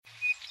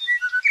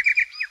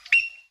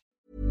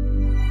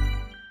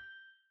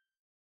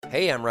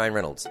Hey, I'm Ryan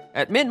Reynolds.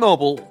 At Mint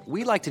Mobile,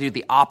 we like to do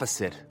the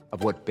opposite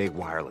of what Big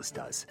Wireless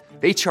does.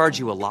 They charge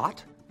you a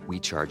lot, we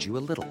charge you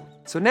a little.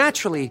 So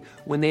naturally,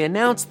 when they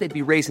announced they'd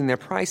be raising their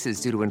prices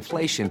due to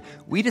inflation,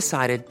 we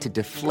decided to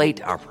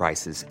deflate our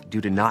prices due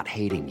to not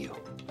hating you.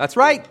 That's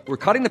right. We're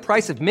cutting the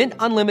price of Mint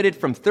Unlimited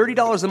from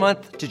 $30 a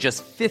month to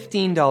just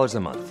 $15 a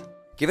month.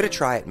 Give it a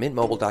try at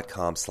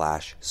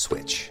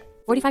mintmobile.com/switch.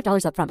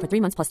 $45 up front for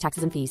 3 months plus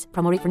taxes and fees.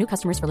 Promo rate for new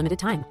customers for limited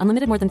time.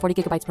 Unlimited more than 40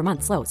 gigabytes per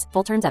month. Slows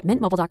full terms at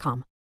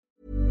mintmobile.com.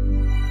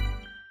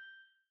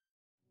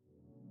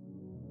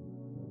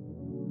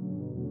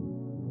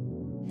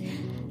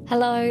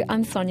 Hello,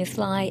 I'm Sonia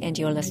Sly and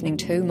you're listening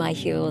to My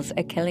Heels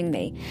Are Killing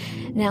Me.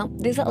 Now,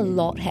 there's a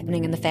lot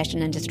happening in the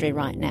fashion industry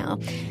right now.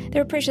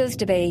 There are pressures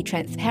to be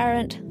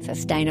transparent,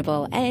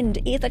 sustainable and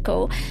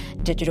ethical.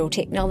 Digital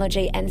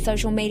technology and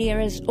social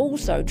media is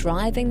also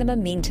driving the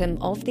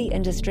momentum of the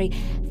industry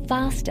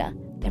faster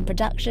than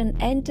production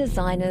and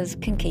designers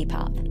can keep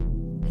up.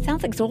 It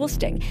sounds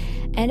exhausting,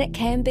 and it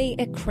can be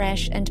a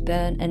crash and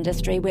burn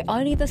industry where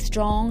only the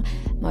strong,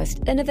 most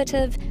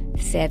innovative,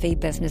 savvy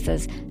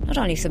businesses not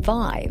only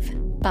survive,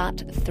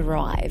 but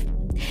thrive.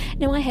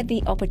 Now, I had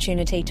the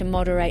opportunity to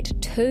moderate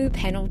 2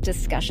 panel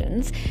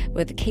discussions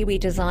with Kiwi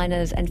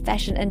designers and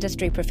fashion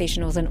industry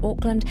professionals in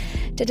Auckland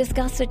to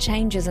discuss the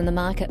changes in the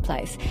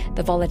marketplace,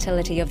 the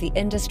volatility of the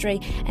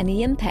industry and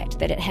the impact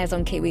that it has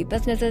on Kiwi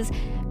businesses,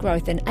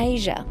 growth in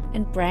Asia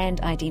and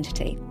brand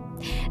identity.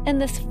 In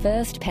this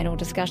first panel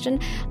discussion,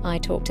 I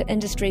talked to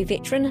industry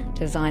veteran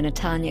designer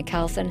Tanya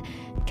Carlson,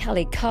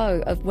 Kelly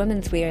Coe of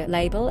women's wear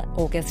label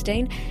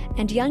Augustine,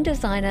 and young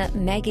designer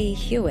Maggie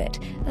Hewitt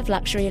of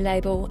luxury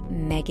label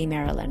Maggie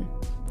Marilyn.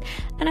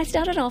 And I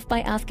started off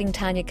by asking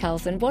Tanya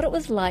Carlson what it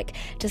was like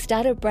to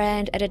start a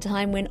brand at a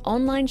time when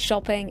online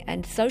shopping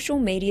and social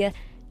media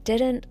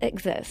didn't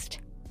exist.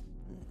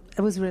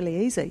 It was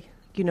really easy.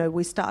 You know,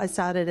 I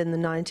started in the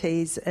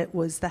 90s. It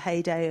was the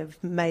heyday of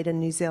made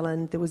in New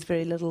Zealand. There was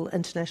very little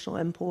international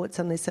imports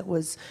unless it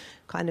was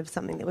kind of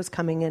something that was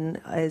coming in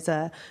as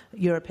a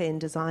European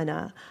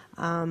designer.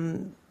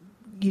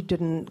 You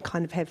didn't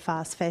kind of have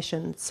fast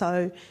fashion.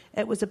 So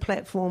it was a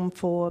platform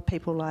for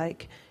people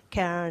like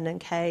Karen and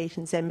Kate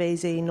and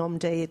Zambezi,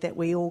 Nomdi, that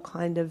we all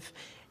kind of...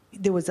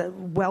 There was a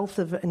wealth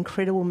of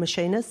incredible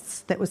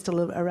machinists that were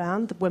still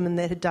around, the women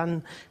that had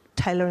done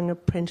tailoring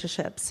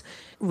apprenticeships.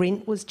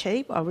 Rent was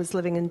cheap. I was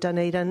living in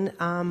Dunedin,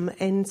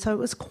 and so it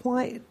was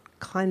quite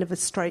kind of a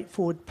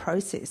straightforward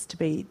process, to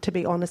be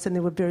honest, and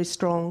there were very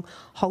strong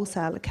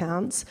wholesale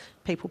accounts.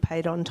 People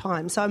paid on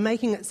time. So I'm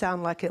making it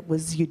sound like it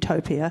was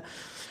utopia.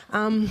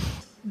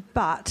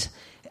 But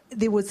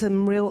there were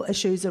some real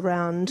issues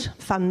around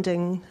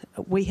funding.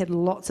 We had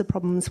lots of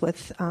problems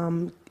with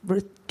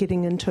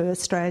getting into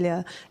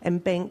Australia,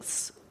 and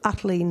banks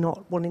utterly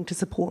not wanting to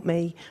support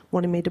me,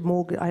 wanting me to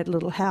mortgage. I had a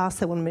little house.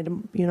 They wanted me to,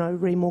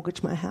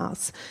 remortgage my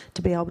house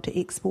to be able to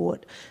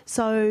export.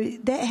 So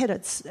that had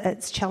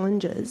its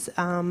challenges.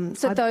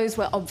 So those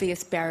were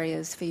obvious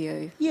barriers for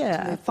you.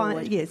 Yeah,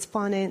 yes,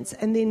 finance.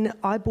 And then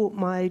I bought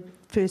my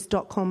first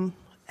 .com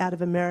out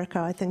of America,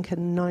 I think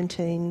in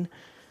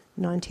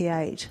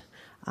 1998,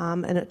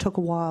 and it took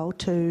a while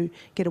to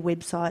get a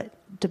website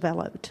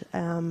developed.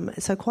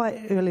 So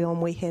quite early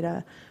on, we had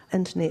a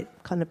internet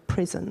kind of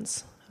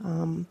presence.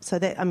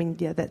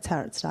 That's how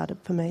it started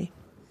for me.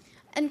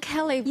 And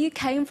Kelly, you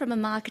came from a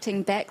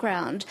marketing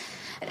background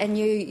and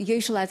you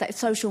utilise that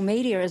social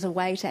media as a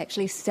way to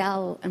actually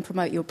sell and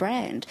promote your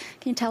brand.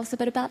 Can you tell us a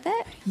bit about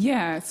that?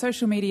 Yeah,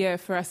 social media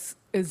for us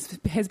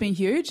has been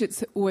huge.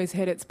 It's always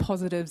had its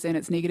positives and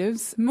its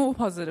negatives, more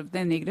positive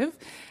than negative.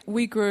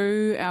 We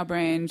grew our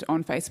brand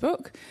on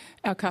Facebook.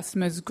 Our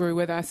customers grew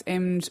with us,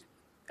 and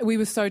we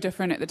were so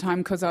different at the time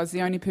because I was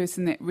the only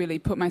person that really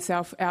put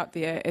myself out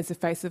there as the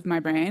face of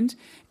my brand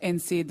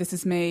and said, this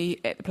is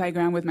me at the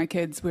playground with my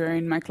kids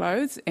wearing my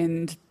clothes,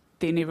 and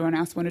then everyone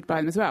else wanted to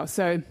buy them as well.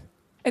 So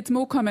it's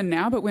more common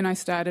now, but when I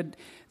started,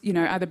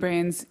 other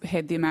brands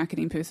had their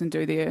marketing person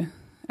do their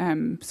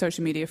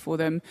social media for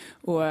them,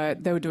 or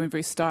they were doing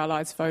very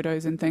stylised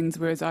photos and things,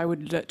 whereas I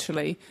would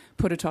literally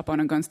put a top on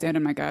and go and stand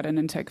in my garden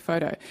and take a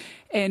photo.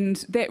 And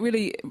that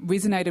really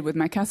resonated with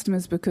my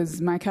customers because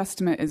my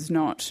customer is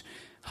not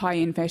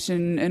high-end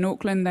fashion in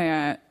Auckland. They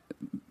are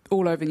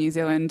all over New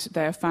Zealand.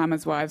 They are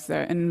farmers' wives.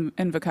 They're in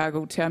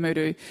Invercargill, Te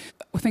Amuru.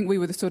 I think we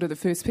were the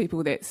first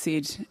people that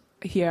said,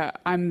 here,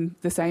 I'm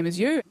the same as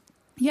you.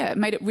 Yeah, it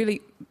made it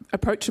really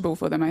approachable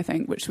for them, I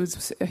think, which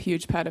was a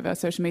huge part of our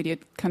social media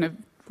kind of.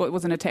 Well, it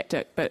wasn't a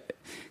tactic, but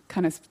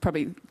kind of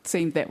probably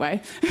seemed that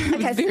way.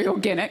 It was very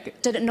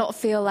organic. Did it not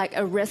feel like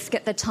a risk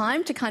at the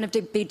time to kind of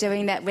be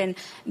doing that when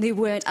there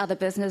weren't other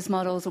business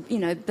models or,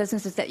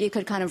 businesses that you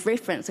could kind of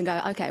reference and go,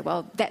 okay,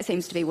 well, that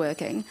seems to be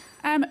working?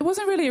 It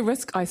wasn't really a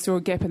risk. I saw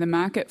a gap in the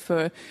market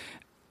for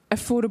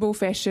affordable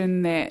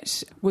fashion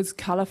that was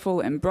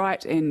colourful and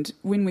bright. And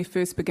when we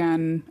first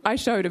began, I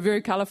showed a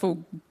very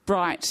colourful,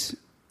 bright,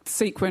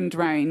 sequined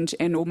range,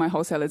 and all my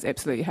wholesalers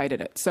absolutely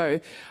hated it. So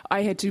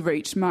I had to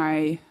reach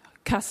my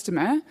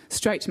customer,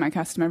 straight to my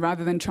customer,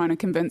 rather than trying to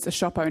convince a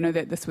shop owner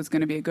that this was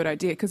going to be a good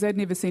idea, because they'd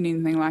never seen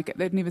anything like it.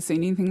 They'd never seen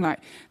anything like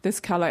this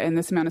colour and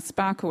this amount of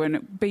sparkle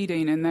and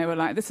beading, and they were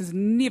like, this is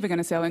never going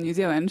to sell in New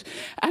Zealand.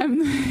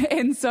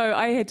 And so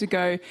I had to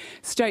go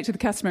straight to the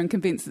customer and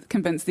convince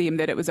them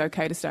that it was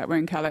okay to start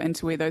wearing colour and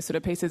to wear those sort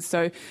of pieces.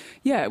 So,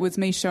 yeah, it was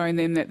me showing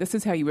them that this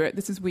is how you wear it,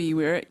 this is where you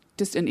wear it,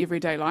 just in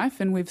everyday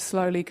life, and we've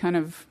slowly kind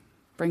of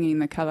bringing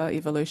the colour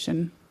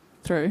evolution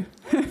through.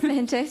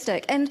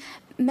 Fantastic. And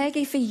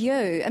Maggie, for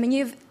you, I mean,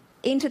 you've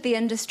entered the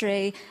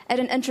industry at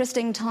an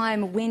interesting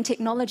time when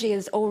technology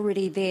is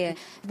already there.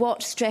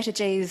 What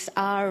strategies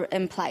are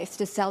in place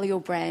to sell your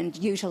brand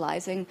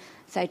utilising,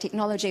 say,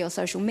 technology or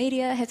social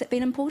media? Has it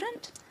been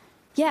important?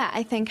 Yeah,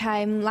 I think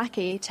I'm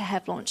lucky to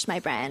have launched my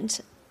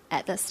brand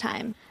at this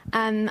time.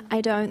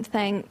 I don't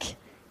think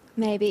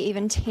maybe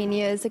even 10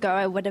 years ago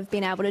I would have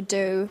been able to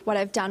do what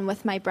I've done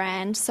with my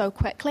brand so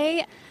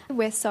quickly.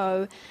 We're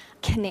so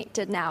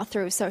connected now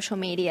through social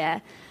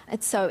media.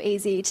 It's so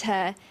easy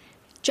to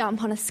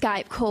jump on a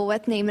Skype call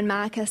with Neiman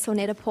Marcus or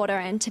Net-a-Porter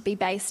and to be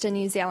based in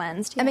New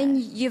Zealand. Yeah. I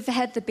mean, you've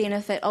had the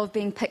benefit of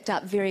being picked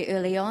up very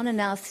early on and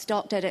now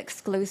stocked at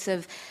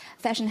exclusive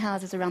fashion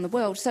houses around the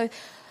world. So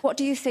what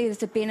do you see as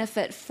the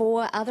benefit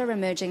for other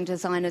emerging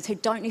designers who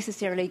don't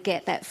necessarily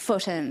get that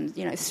foot in,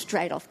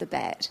 straight off the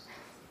bat?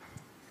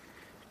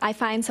 I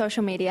find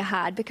social media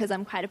hard because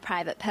I'm quite a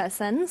private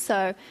person,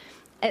 so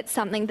it's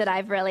something that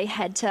I've really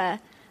had to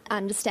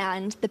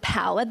understand the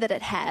power that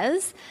it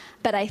has,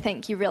 but I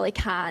think you really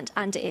can't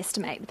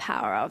underestimate the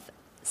power of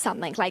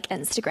something like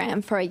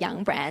Instagram for a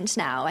young brand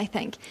now. I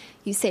think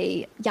you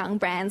see young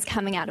brands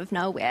coming out of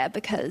nowhere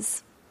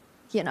because,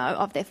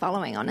 of their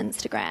following on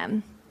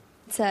Instagram.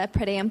 It's a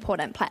pretty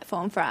important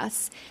platform for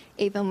us,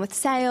 even with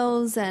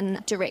sales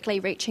and directly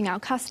reaching our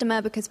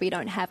customer, because we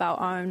don't have our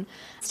own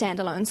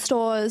standalone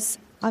stores.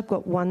 I've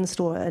got one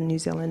store in New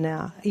Zealand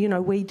now.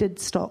 We did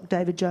stock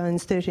David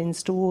Jones, 13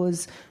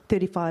 stores,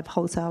 35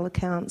 wholesale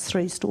accounts,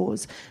 3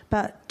 stores.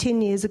 But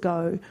 10 years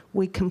ago,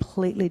 we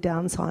completely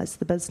downsized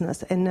the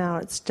business, and now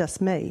it's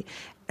just me.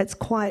 It's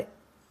quite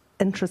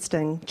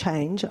interesting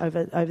change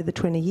over the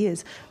 20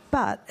 years,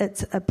 but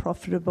it's a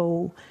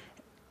profitable,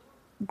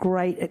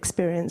 great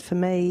experience for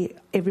me.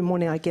 Every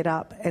morning I get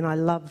up and I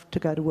love to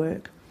go to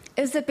work.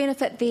 Is the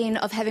benefit then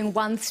of having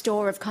one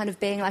store of kind of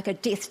being like a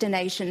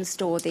destination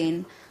store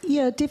then?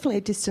 Yeah, definitely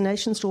a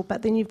destination store,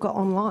 but then you've got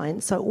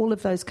online. So all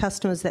of those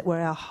customers that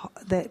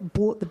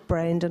bought the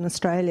brand in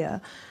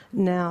Australia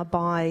now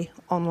buy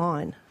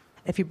online.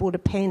 If you bought a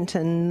pant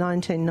in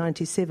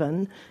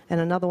 1997 and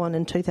another one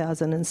in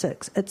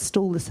 2006, it's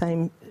still the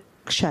same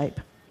shape.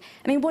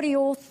 I mean, what are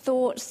your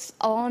thoughts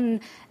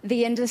on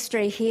the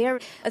industry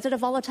here? Is it a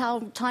volatile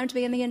time to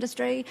be in the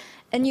industry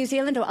in New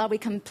Zealand, or are we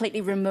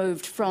completely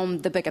removed from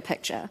the bigger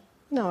picture?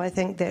 No, I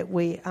think that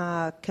we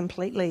are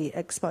completely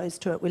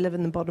exposed to it. We live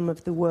in the bottom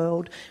of the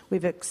world.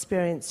 We've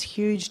experienced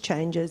huge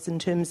changes in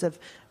terms of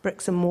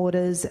bricks and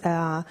mortars,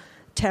 our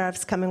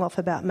tariffs coming off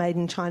about made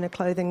in China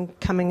clothing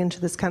coming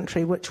into this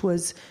country, which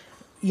was,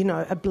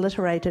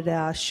 obliterated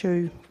our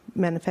shoe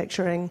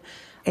manufacturing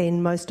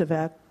and most of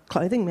our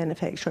clothing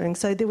manufacturing.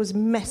 So there was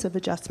massive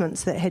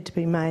adjustments that had to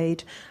be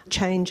made,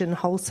 change in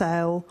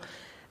wholesale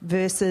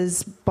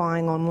versus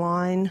buying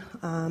online.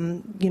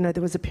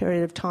 There was a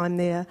period of time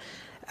there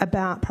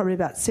probably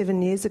about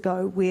 7 years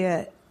ago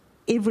where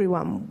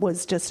everyone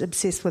was just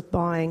obsessed with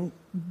buying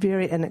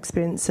very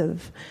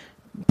inexpensive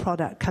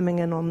product coming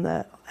in on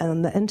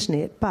the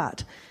internet.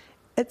 But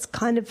it's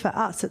kind of, for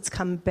us, it's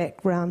come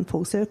back round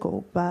full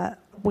circle. But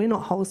we're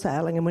not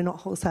wholesaling, and we're not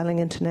wholesaling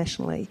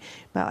internationally.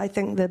 But I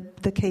think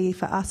the key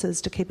for us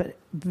is to keep it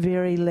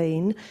very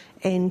lean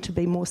and to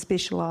be more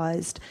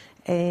specialised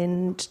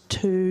and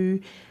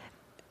to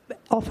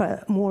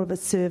offer more of a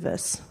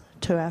service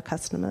to our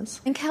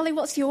customers. And Kelly,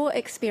 what's your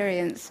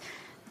experience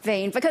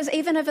been? Because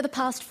even over the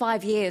past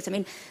 5 years, I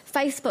mean,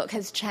 Facebook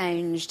has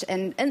changed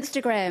and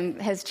Instagram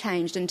has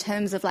changed in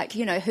terms of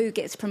who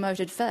gets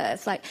promoted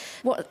first.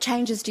 What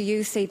changes do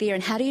you see there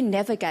and how do you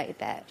navigate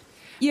that?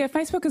 Yeah,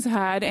 Facebook is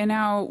hard, and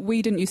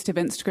we didn't used to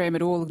have Instagram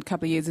at all a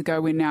couple of years ago.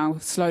 We're now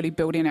slowly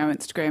building our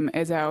Instagram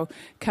as our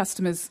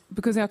customers,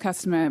 because our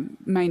customer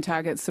main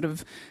target's sort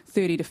of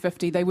 30 to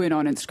 50, they weren't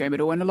on Instagram at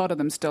all, and a lot of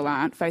them still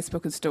aren't.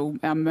 Facebook is still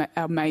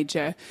our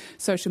major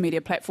social media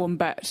platform,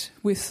 but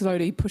we're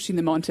slowly pushing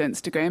them onto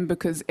Instagram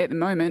because at the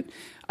moment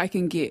I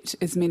can get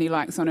as many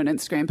likes on an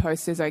Instagram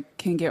post as I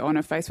can get on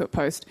a Facebook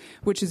post,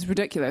 which is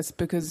ridiculous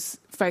because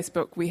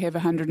Facebook, we have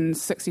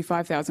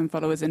 165,000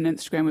 followers, and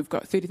Instagram we've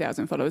got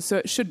 30,000 followers. So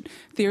it should,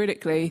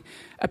 theoretically,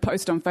 a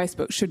post on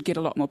Facebook should get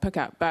a lot more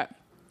pickup, but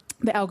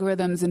the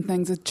algorithms and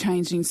things are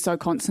changing so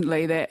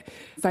constantly that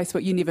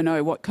Facebook, you never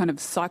know what kind of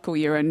cycle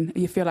you're in.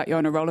 You feel like you're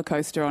on a roller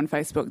coaster on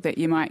Facebook, that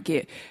you might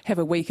have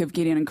a week of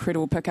getting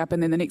incredible pickup,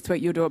 and then the next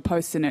week you'll do a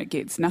post and it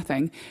gets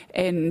nothing.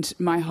 And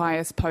my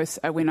highest posts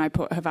are when I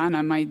put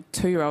Havana, my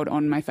 2-year-old,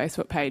 on my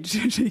Facebook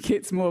page. She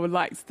gets more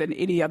likes than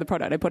any other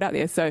product I put out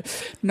there. So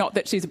not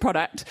that she's a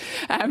product.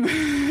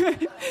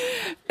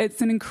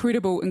 It's an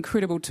incredible,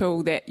 incredible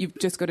tool that you've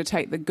just got to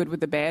take the good with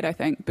the bad, I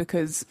think,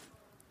 because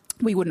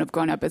we wouldn't have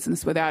grown our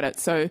business without it.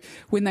 So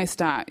when they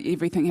start,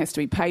 everything has to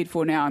be paid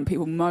for now, and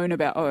people moan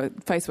about, oh,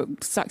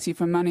 Facebook sucks you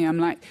for money. I'm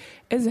like,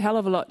 it's a hell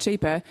of a lot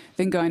cheaper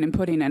than going and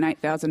putting an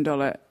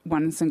 $8,000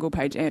 one single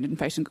page ad in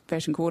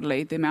Fashion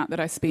Quarterly. The amount that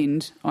I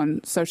spend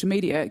on social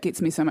media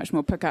gets me so much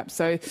more pickup.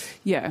 So,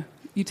 yeah,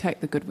 you take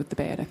the good with the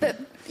bad, I think. But,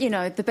 you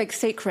know, the big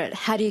secret,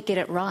 how do you get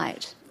it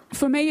right?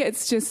 For me,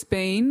 it's just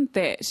been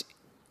that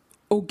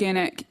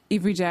organic,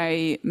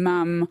 everyday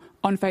mum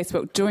on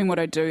Facebook doing what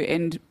I do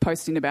and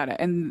posting about it.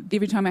 And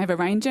every time I have a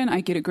range in,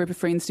 I get a group of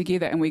friends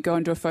together and we go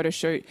and do a photo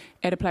shoot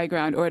at a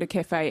playground or at a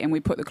cafe and we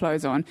put the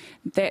clothes on.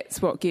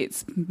 That's what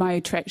gets my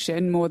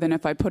attraction more than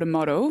if I put a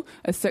model,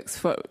 a 6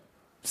 foot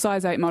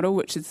size 8 model,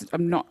 which is,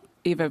 I'm not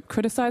ever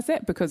criticise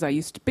that because I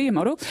used to be a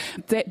model.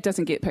 That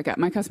doesn't get pick up.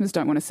 My customers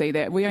don't want to see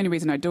that. The only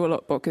reason I do a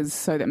lookbook is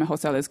so that my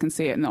wholesalers can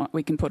see it and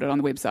we can put it on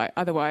the website.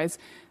 Otherwise,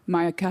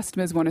 my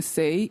customers want to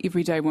see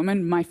everyday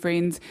women, my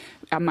friends,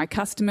 my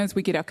customers.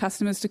 We get our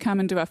customers to come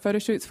and do our photo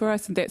shoots for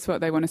us, and that's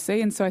what they want to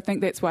see. And so I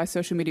think that's why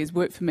social media's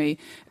worked for me.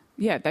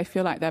 Yeah, they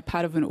feel like they're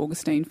part of an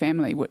Augustine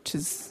family, which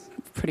is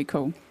pretty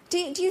cool. Do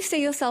you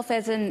see yourself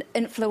as an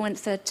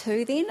influencer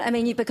too then? I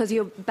mean, because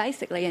you're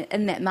basically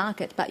in that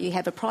market, but you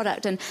have a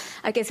product. And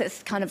I guess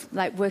it's kind of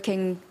like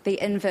working the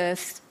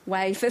inverse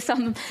way for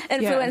some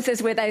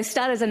influencers where they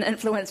start as an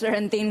influencer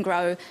and then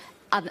grow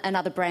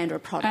another brand or a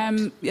product.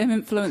 I'm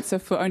an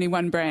influencer for only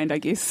one brand, I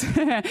guess.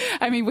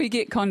 I mean, we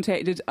get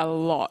contacted a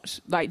lot,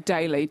 like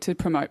daily, to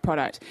promote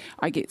product.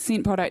 I get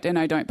sent product and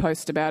I don't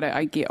post about it.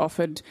 I get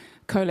offered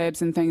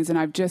collabs and things, and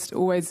I've just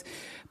always,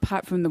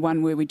 apart from the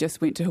one where we just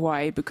went to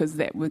Hawaii because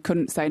that we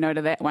couldn't say no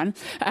to that one,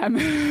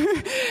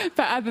 but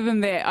other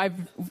than that,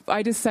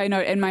 I just say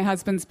no. And my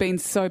husband's been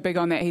so big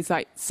on that. He's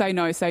like, say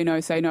no, say no,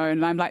 say no,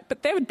 and I'm like,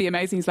 but that would be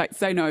amazing. He's like,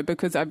 say no,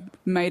 because I've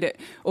made it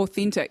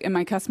authentic, and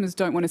my customers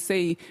don't want to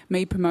see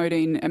me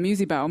promoting a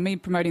Muesli, me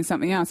promoting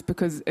something else,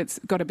 because it's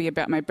got to be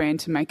about my brand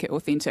to make it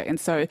authentic. And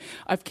so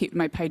I've kept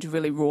my page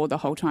really raw the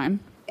whole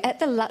time. At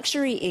the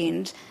luxury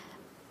end,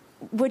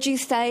 would you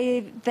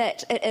say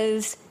that it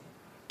is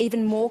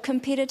even more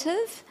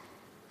competitive?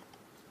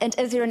 And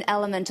is there an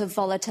element of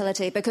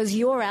volatility? Because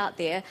you're out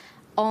there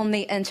on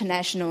the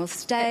international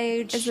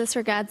stage. Is this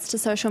regards to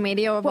social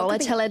media or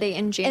volatility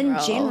in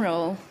general? In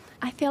general.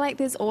 I feel like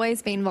there's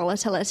always been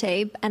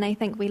volatility, and I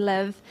think we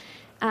live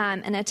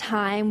in a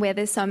time where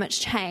there's so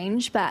much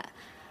change, but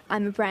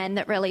I'm a brand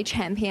that really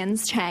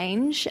champions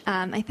change.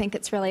 I think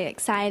it's really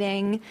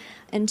exciting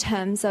in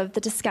terms of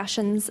the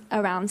discussions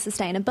around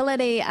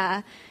sustainability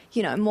are,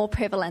 more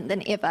prevalent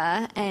than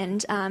ever.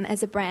 And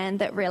as a brand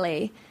that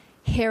really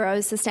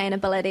heroes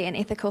sustainability and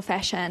ethical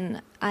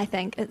fashion, I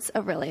think it's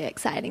a really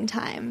exciting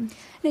time.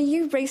 Now,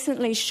 you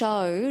recently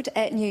showed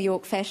at New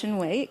York Fashion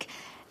Week.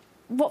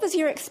 What was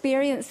your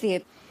experience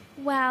there?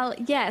 Well,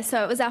 yeah,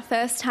 so it was our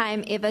first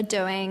time ever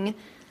doing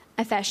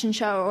a fashion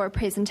show or a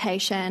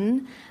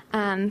presentation.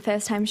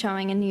 First time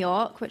showing in New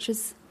York, which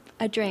was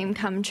a dream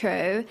come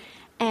true.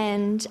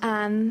 And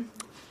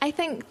I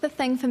think the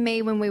thing for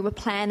me when we were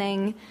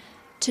planning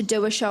to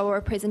do a show or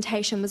a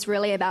presentation was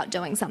really about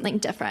doing something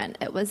different.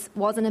 It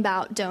wasn't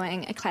about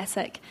doing a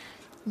classic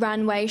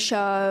runway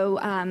show,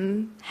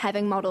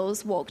 having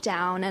models walk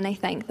down. And I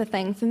think the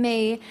thing for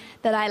me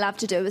that I love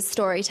to do is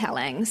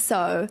storytelling.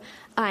 So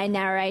I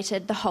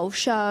narrated the whole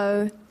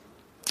show.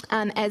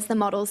 As the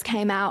models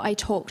came out, I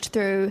talked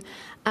through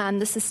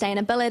the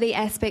sustainability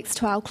aspects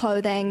to our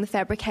clothing, the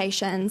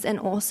fabrications, and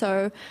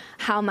also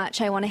how much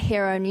I want to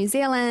hero New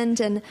Zealand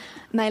and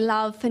my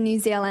love for New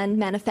Zealand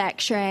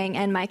manufacturing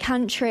and my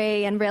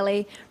country, and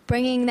really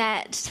bringing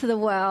that to the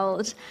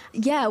world.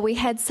 Yeah, we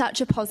had such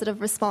a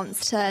positive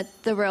response to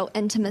the real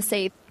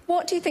intimacy.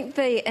 What do you think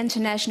the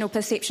international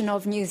perception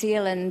of New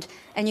Zealand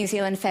and New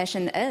Zealand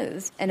fashion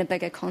is in a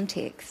bigger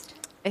context?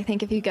 I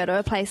think if you go to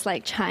a place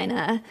like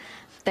China,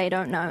 they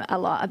don't know a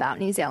lot about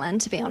New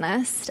Zealand, to be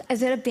honest.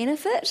 Is it a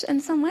benefit in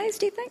some ways,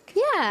 do you think?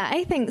 Yeah,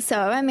 I think so.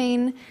 I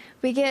mean,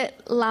 we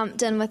get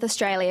lumped in with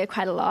Australia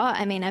quite a lot.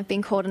 I mean, I've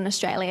been called an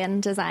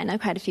Australian designer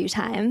quite a few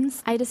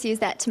times. I just use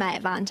that to my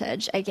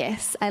advantage, I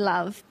guess. I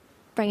love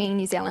bringing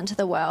New Zealand to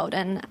the world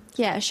and,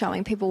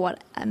 showing people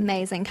what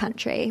amazing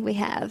country we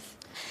have.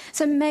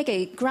 So,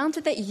 Maggie,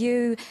 granted that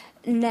you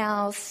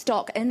now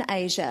stock in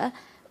Asia,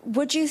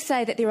 would you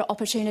say that there are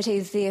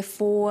opportunities there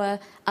for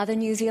other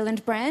New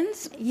Zealand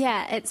brands?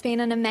 Yeah, it's been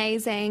an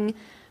amazing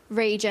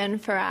region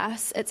for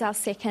us. It's our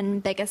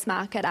second biggest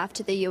market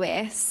after the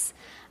US.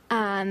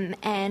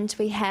 And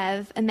we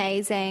have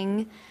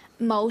amazing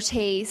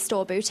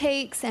multi-store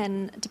boutiques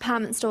and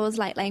department stores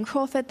like Lane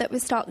Crawford that we're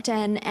stocked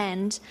in.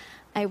 And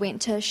I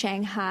went to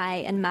Shanghai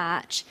in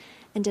March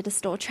and did a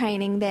store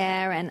training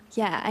there, and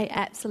I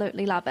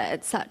absolutely love it.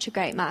 It's such a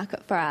great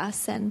market for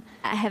us, and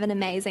I have an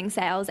amazing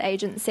sales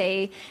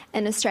agency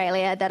in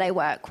Australia that I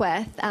work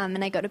with,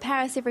 and I go to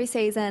Paris every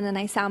season and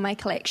I sell my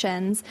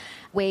collections.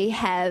 We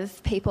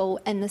have people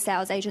in the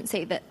sales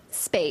agency that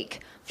speak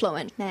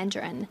fluent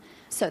Mandarin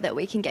so that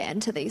we can get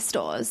into these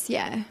stores,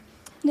 Now,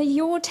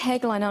 your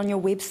tagline on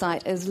your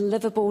website is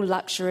livable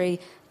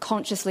luxury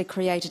consciously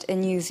created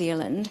in New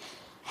Zealand.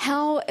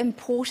 How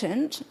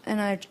important, and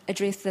I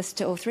address this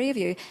to all three of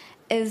you,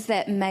 is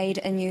that Made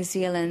in New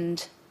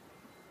Zealand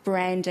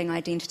branding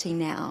identity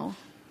now?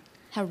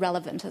 How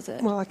relevant is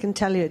it? Well, I can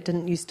tell you it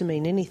didn't used to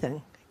mean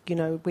anything. You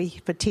know, we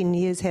for 10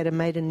 years had a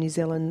Made in New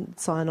Zealand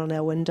sign on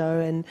our window,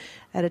 and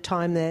at a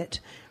time that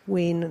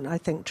when I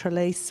think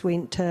Trelise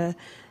went to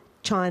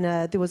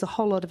China, there was a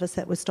whole lot of us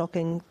that were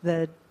stocking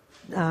the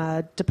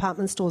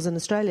department stores in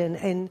Australia,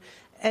 and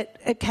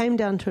it came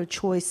down to a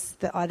choice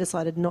that I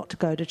decided not to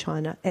go to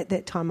China. At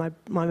that time,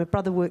 my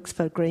brother works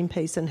for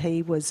Greenpeace, and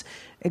he was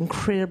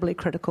incredibly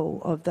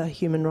critical of the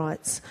human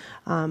rights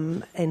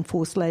and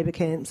forced labour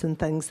camps and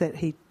things that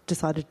he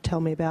decided to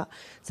tell me about.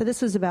 So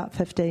this was about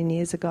 15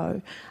 years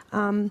ago.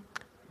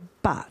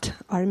 But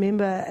I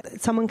remember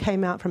someone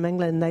came out from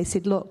England and they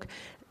said, look,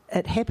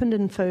 it happened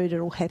in food,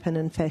 it'll happen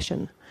in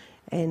fashion.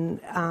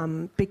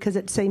 And because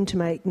it seemed to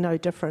make no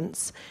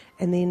difference.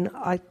 And then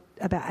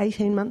about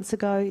 18 months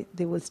ago,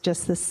 there was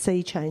just this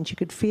sea change. You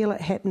could feel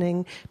it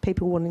happening,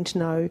 people wanting to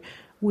know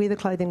where the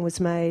clothing was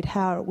made,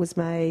 how it was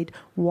made,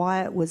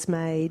 why it was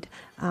made.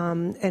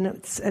 And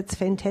it's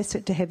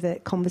fantastic to have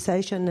that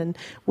conversation. And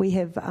we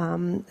have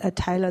a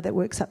tailor that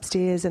works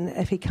upstairs, and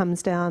if he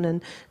comes down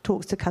and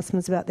talks to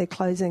customers about their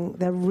clothing,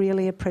 they're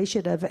really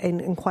appreciative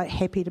and quite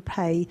happy to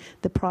pay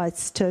the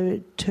price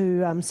to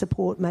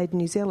support Made in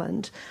New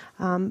Zealand.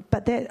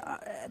 But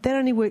that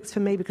only works for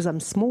me because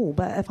I'm small.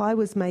 But if I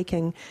was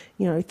making,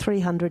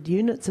 300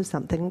 units of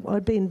something,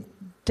 I'd be in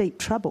deep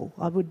trouble.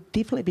 I would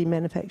definitely be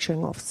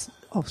manufacturing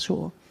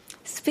offshore.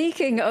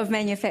 Speaking of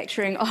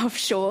manufacturing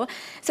offshore,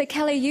 so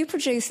Kelly, you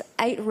produce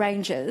 8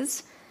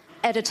 ranges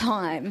at a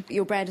time.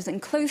 Your brand is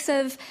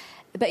inclusive,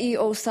 but you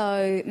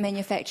also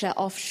manufacture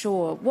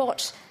offshore.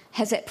 What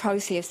has that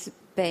process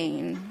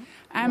been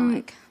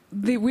like?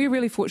 We're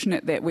really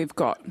fortunate that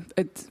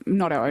it's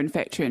not our own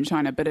factory in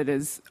China, but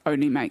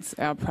only makes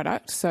our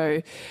product.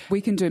 So we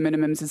can do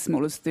minimums as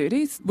small as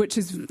 30s, which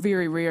is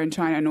very rare in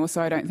China. And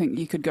also I don't think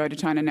you could go to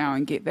China now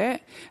and get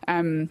that.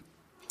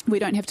 We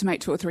don't have to make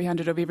 200 or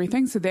 300 of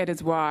everything. So that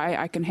is why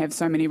I can have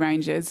so many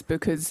ranges,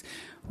 because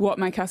what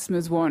my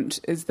customers want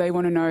is they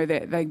want to know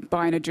that they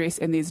buy an dress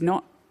and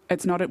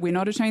we're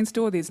not a chain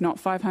store. There's not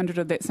 500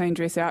 of that same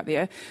dress out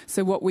there.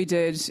 So what we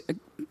did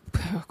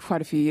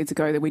quite a few years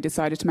ago, that we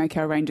decided to make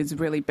our ranges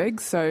really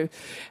big. So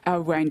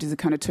our ranges are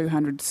kind of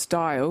 200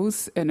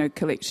 styles in a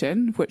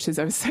collection, which is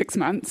over 6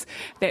 months.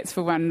 That's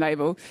for one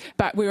label.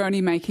 But we're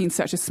only making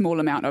such a small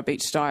amount of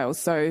each style.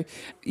 So,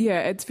 yeah,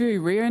 it's very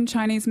rare in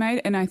Chinese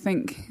made, and I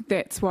think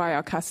that's why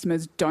our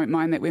customers don't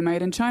mind that we're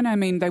made in China. I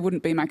mean, they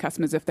wouldn't be my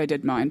customers if they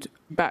did mind.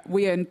 But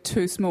we are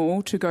too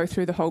small to go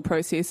through the whole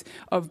process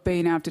of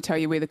being able to tell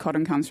you where the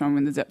cotton comes from,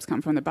 when the zips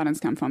come from, the buttons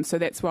come from. So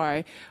that's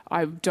why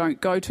I don't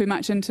go too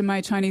much into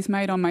my Chinese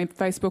made on my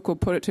Facebook or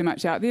put it too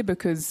much out there,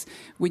 because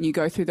when you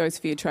go through those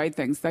fair trade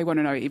things, they want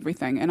to know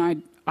everything.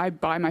 And I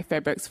buy my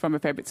fabrics from a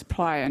fabric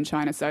supplier in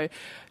China. So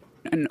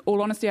in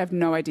all honesty, I have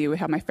no idea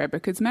how my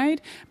fabric is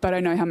made, but I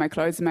know how my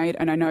clothes are made,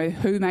 and I know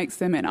who makes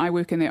them, and I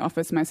work in their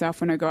office myself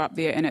when I go up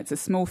there, and it's a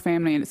small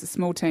family and it's a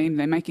small team.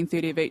 They're making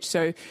 30 of each.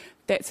 So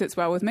that sits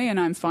well with me, and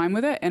I'm fine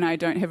with it, and I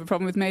don't have a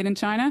problem with made in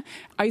China.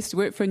 I used to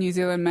work for a New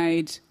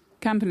Zealand-made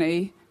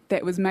company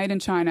that was made in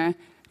China,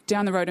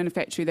 down the road in a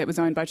factory that was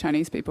owned by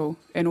Chinese people,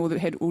 and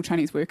had all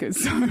Chinese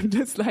workers. So I'm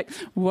just like,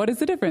 what is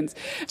the difference?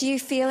 Do you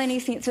feel any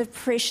sense of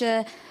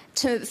pressure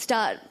to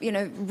start,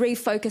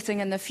 refocusing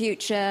in the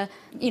future,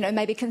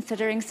 maybe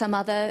considering some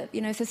other,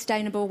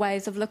 sustainable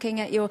ways of looking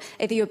at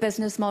either your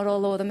business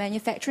model or the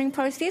manufacturing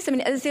process? I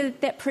mean, is there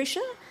that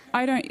pressure?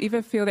 I don't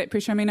ever feel that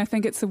pressure. I mean, I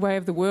think it's the way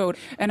of the world.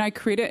 And I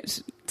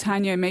credit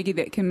Tanya and Maggie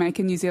that can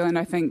make in New Zealand.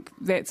 I think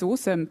that's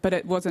awesome. But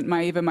it wasn't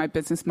my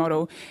business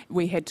model.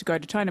 We had to go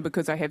to China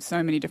because I have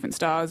so many different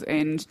styles,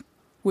 and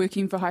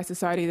working for high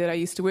society that I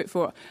used to work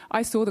for,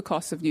 I saw the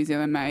costs of New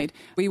Zealand made.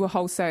 We were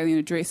wholesaling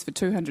a dress for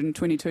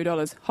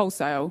 $222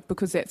 wholesale,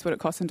 because that's what it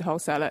costs to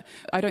wholesale it.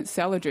 I don't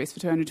sell a dress for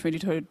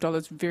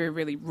 $222 very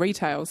rarely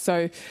retail.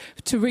 So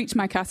to reach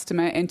my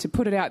customer and to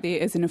put it out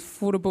there as an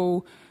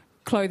affordable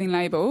clothing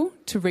label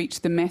to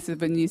reach the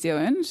massive in New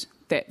Zealand,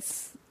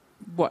 that's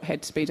what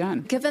had to be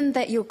done. Given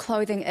that your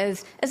clothing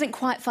isn't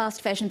quite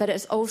fast fashion, but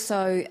it's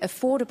also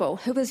affordable,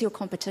 who is your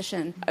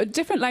competition?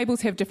 Different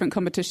labels have different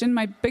competition.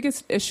 My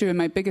biggest issue and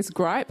my biggest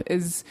gripe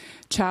is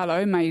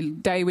Charlo, my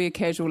daywear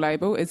casual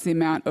label, is the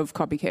amount of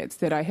copycats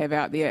that I have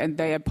out there, and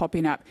they are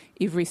popping up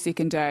every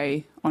second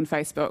day on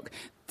Facebook.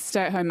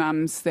 Stay-at-home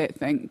mums that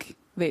think,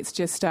 let's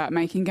just start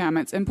making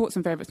garments, import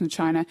some fabrics from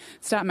China,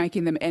 start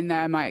making them, and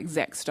they're my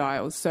exact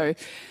styles. So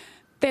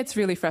that's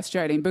really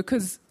frustrating,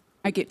 because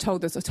I get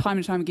told this time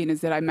and time again,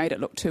 is that I made it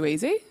look too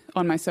easy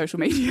on my social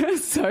media.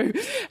 So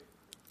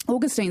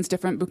Augustine's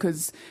different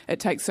because it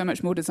takes so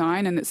much more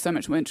design, and it's so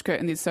much more intricate,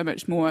 and there's so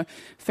much more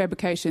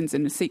fabrications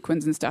and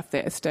sequins and stuff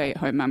that a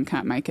stay-at-home mum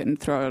can't make it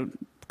and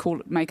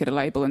make it a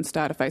label and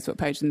start a Facebook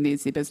page, and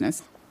there's their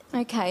business.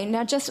 Okay,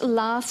 now just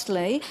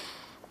lastly,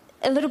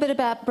 a little bit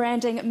about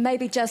branding,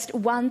 maybe just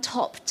one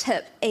top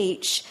tip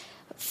each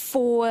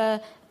for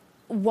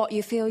what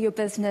you feel your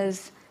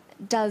business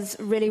does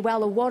really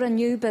well, or what a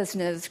new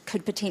business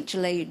could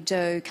potentially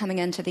do coming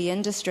into the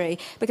industry?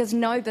 Because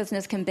no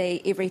business can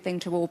be everything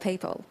to all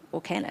people,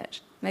 or can it?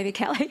 Maybe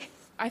Kelly?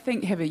 I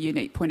think have a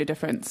unique point of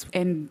difference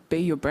and be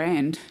your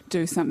brand.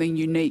 Do something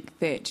unique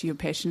that you're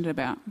passionate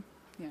about.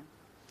 Yeah.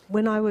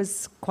 When I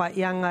was quite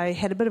young, I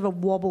had a bit of a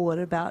wobble at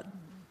about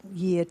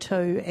year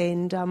 2,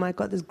 and I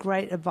got this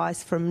great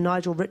advice from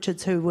Nigel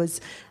Richards, who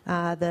was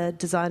the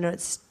designer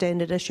at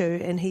Standard Issue,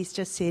 and he's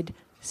just said,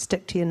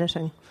 stick to your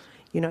knitting.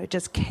 You know,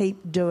 just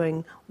keep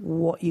doing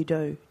what you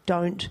do.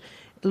 Don't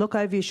look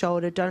over your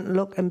shoulder. Don't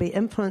look and be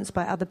influenced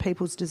by other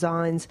people's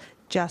designs.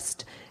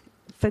 Just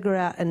figure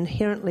out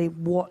inherently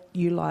what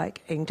you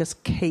like and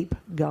just keep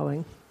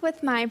going.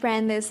 With my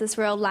brand, there's this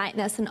real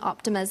lightness and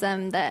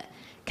optimism that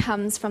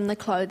comes from the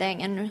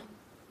clothing, and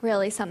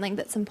really something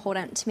that's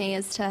important to me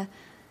is to,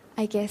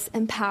 I guess,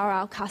 empower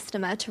our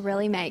customer to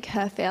really make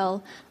her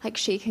feel like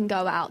she can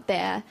go out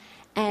there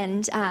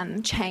and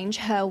change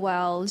her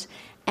world.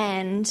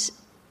 And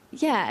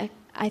yeah,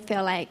 I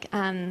feel like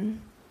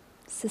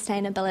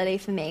sustainability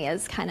for me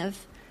is kind of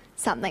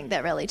something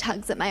that really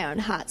tugs at my own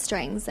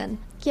heartstrings. And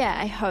yeah,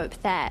 I hope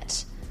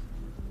that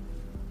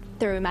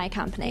through my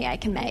company I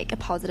can make a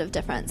positive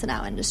difference in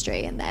our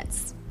industry, and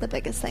that's the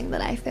biggest thing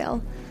that I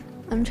feel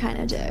I'm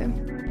trying to do.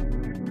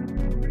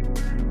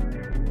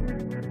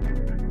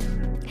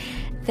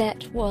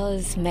 That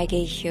was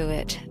Maggie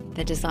Hewitt,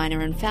 the designer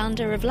and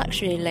founder of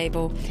luxury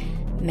label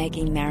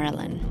Maggie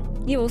Marilyn.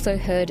 You also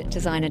heard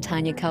designer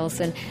Tanya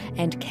Carlson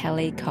and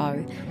Kelly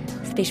Coe.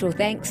 Special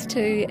thanks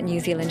to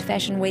New Zealand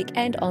Fashion Week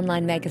and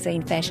online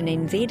magazine Fashion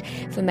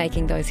NZ for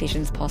making those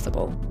sessions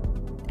possible.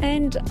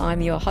 And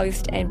I'm your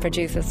host and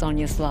producer,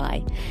 Sonia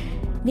Sly.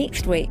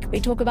 Next week, we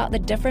talk about the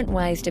different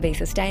ways to be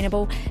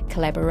sustainable,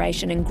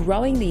 collaboration and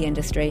growing the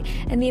industry,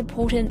 and the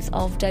importance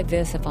of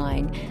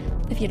diversifying.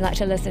 If you'd like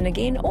to listen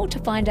again or to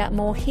find out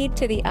more, head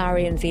to the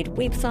RNZ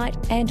website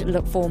and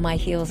look for My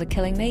Heels Are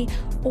Killing Me,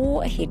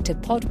 or head to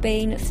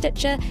Podbean,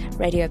 Stitcher,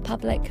 Radio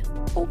Public,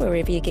 or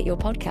wherever you get your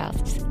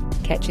podcasts.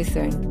 Catch you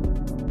soon.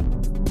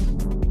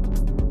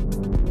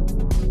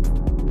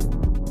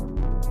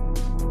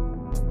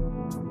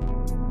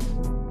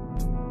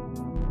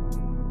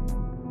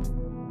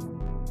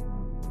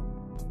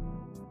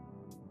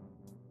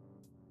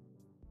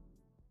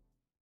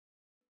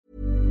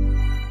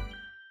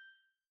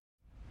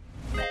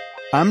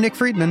 I'm Nick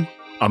Friedman.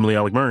 I'm Lee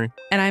Alec Murray.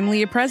 And I'm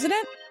Leah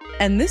President.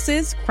 And this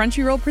is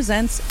Crunchyroll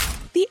Presents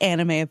The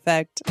Anime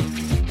Effect.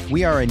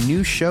 We are a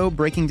new show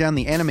breaking down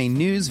the anime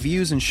news,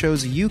 views, and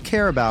shows you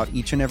care about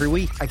each and every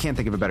week. I can't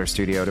think of a better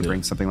studio to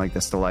bring something like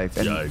this to life.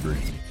 And I agree.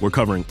 We're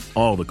covering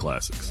all the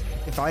classics.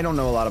 If I don't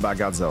know a lot about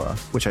Godzilla,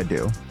 which I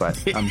do, but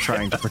I'm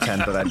trying to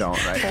pretend that I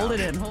don't right Hold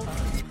it in.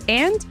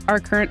 And our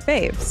current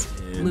faves.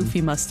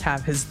 Luffy must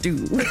have his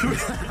due.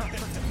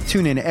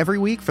 Tune in every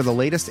week for the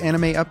latest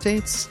anime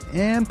updates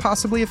and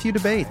possibly a few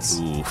debates.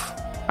 Oof.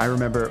 I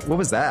remember, what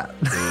was that?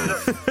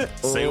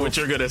 Say what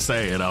you're going to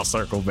say and I'll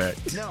circle back.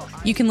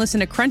 You can listen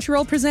to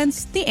Crunchyroll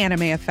Presents The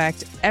Anime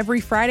Effect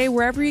every Friday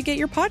wherever you get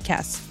your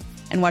podcasts,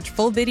 and watch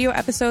full video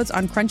episodes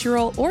on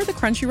Crunchyroll or the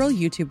Crunchyroll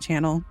YouTube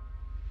channel.